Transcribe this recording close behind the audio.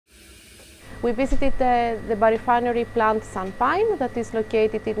We visited the biorefinery plant SunPine that is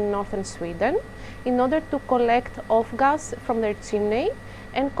located in northern Sweden in order to collect off-gas from their chimney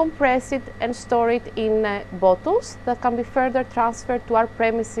and compress it and store it in bottles that can be further transferred to our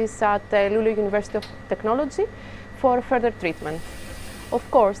premises at Luleå University of Technology for further treatment. Of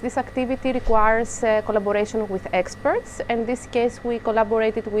course, this activity requires collaboration with experts. In this case, we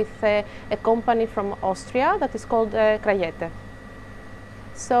collaborated with a company from Austria that is called Craiete.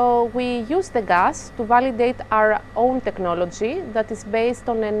 So we use the gas to validate our own technology that is based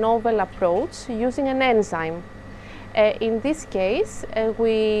on a novel approach using an enzyme. In this case,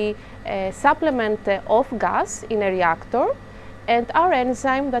 we supplement off-gas in a reactor, and our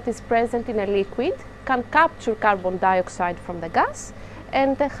enzyme that is present in a liquid can capture carbon dioxide from the gas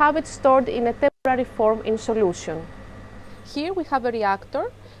and have it stored in a temporary form in solution. Here we have a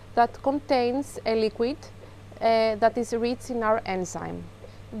reactor that contains a liquid that is rich in our enzyme.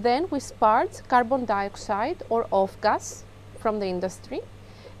 Then we sparge carbon dioxide or off-gas from the industry,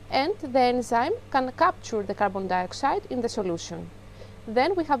 and the enzyme can capture the carbon dioxide in the solution.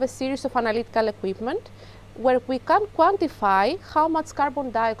 Then we have a series of analytical equipment where we can quantify how much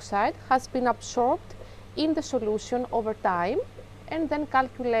carbon dioxide has been absorbed in the solution over time and then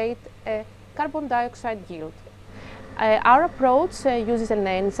calculate a carbon dioxide yield. Our approach uses an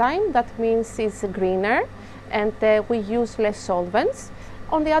enzyme, that means it's greener, and we use less solvents.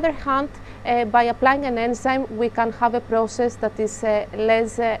 On the other hand, by applying an enzyme, we can have a process that is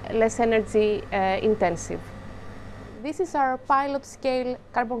less energy intensive. This is our pilot scale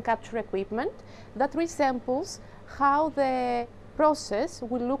carbon capture equipment that resembles how the process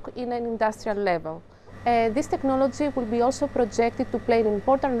will look in an industrial level. This technology will be also projected to play an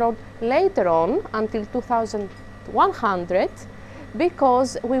important role later on until 2100,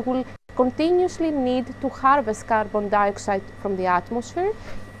 because we will continuously need to harvest carbon dioxide from the atmosphere,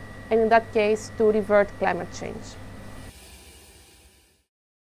 and in that case to revert climate change.